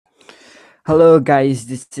Hello guys,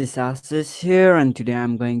 this is Asis here and today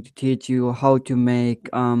I'm going to teach you how to make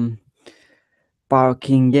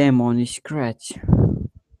parking game on Scratch.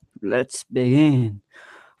 Let's begin.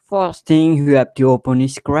 First thing you have to open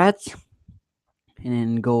Scratch and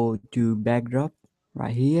then go to backdrop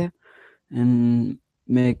right here and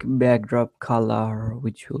make backdrop color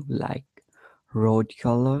which will be like road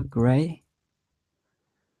color gray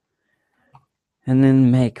and then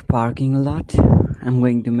make parking lot. I'm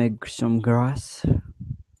going to make some grass.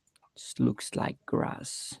 This looks like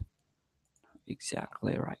grass.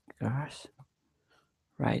 Exactly right grass.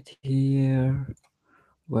 Right here,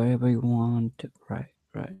 wherever you want, right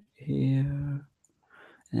here,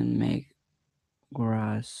 and make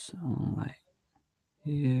grass like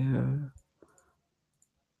here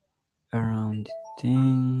around the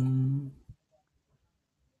thing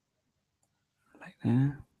like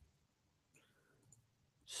that.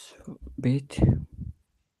 So bit.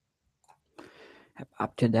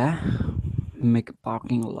 After that, make a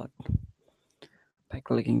parking lot by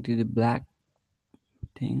clicking to the black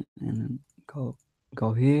thing and then go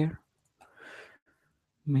here.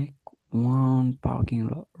 Make one parking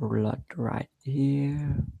lot right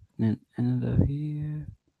here, and another here.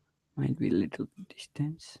 Might be a little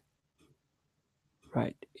distance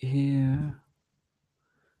right here.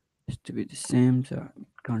 Just to be the same, so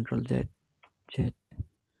control Z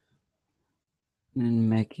and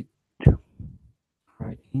make it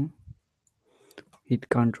right in. Hit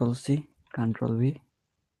control C, control V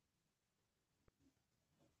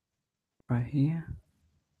right here,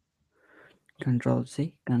 control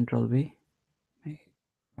C, control V, make it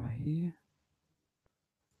right here,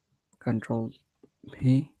 control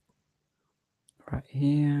V right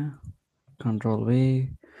here, control V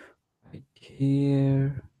right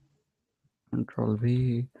here, control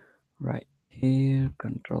V right here,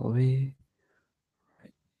 control V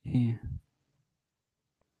right here.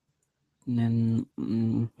 And then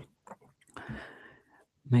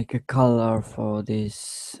make a color for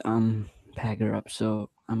this paragraph,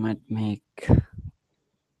 so I might make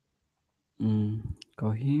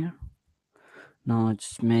go here. Now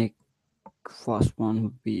let's make first one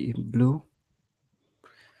would be blue.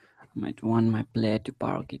 I might want my player to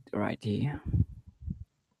park it right here,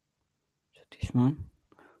 so this one,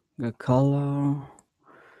 the color,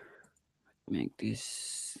 make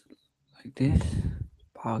this like this,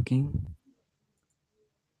 parking,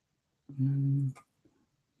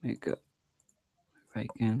 make a, if I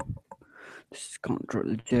can, this is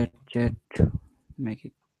control Z, make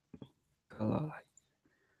it color like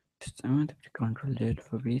this. I want to control Z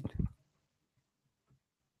for a bit.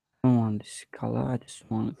 I don't want this color, I just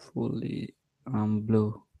want it fully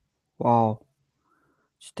blue. Wow,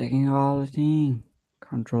 it's taking all the thing.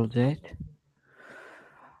 Control Z.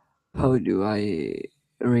 How do I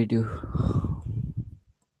redo?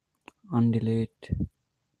 Undelete.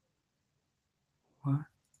 What?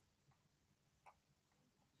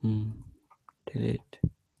 Delete.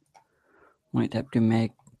 Might have to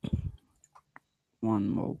make one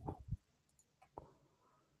more.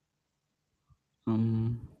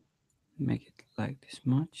 Make it like this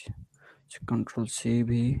much. So Control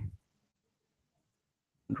CB.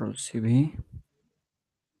 Control CB.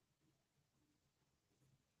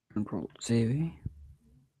 Control CB.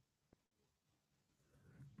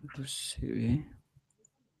 Control CB.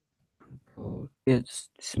 Control. Yes,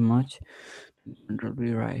 this much. Control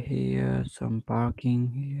B right here. Some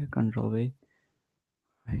parking here. Control B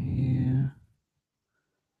right here.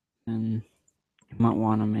 And you might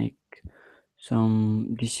want to make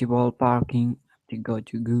some disable parking. To go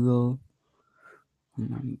to Google.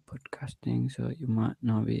 I'm podcasting, so you might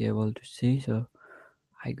not be able to see. So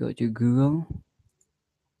I go to Google,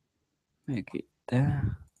 make it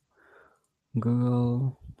there.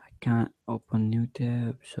 Google. I can't open new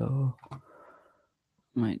tab, so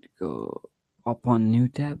might go open new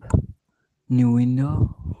tab, new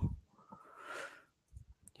window.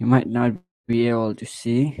 You might not be able to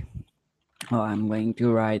see. Oh, I'm going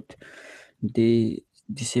to write the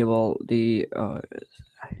disable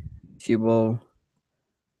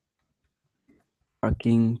parking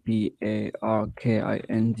PARKING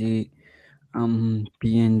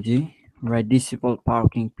PNG, right? Disable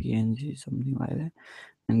parking PNG, something like that,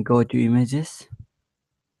 and go to images,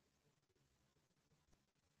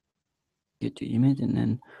 get to image, and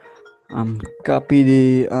then copy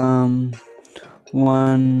the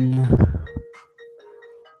one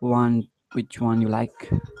which one you like.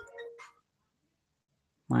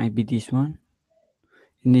 Might be this one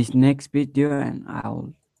in this next video, and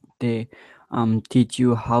I'll teach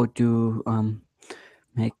you how to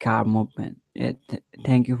make car movement.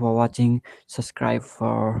 Thank you for watching. Subscribe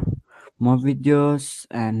for more videos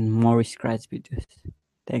and more scratch videos.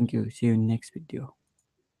 Thank you. See you in next video.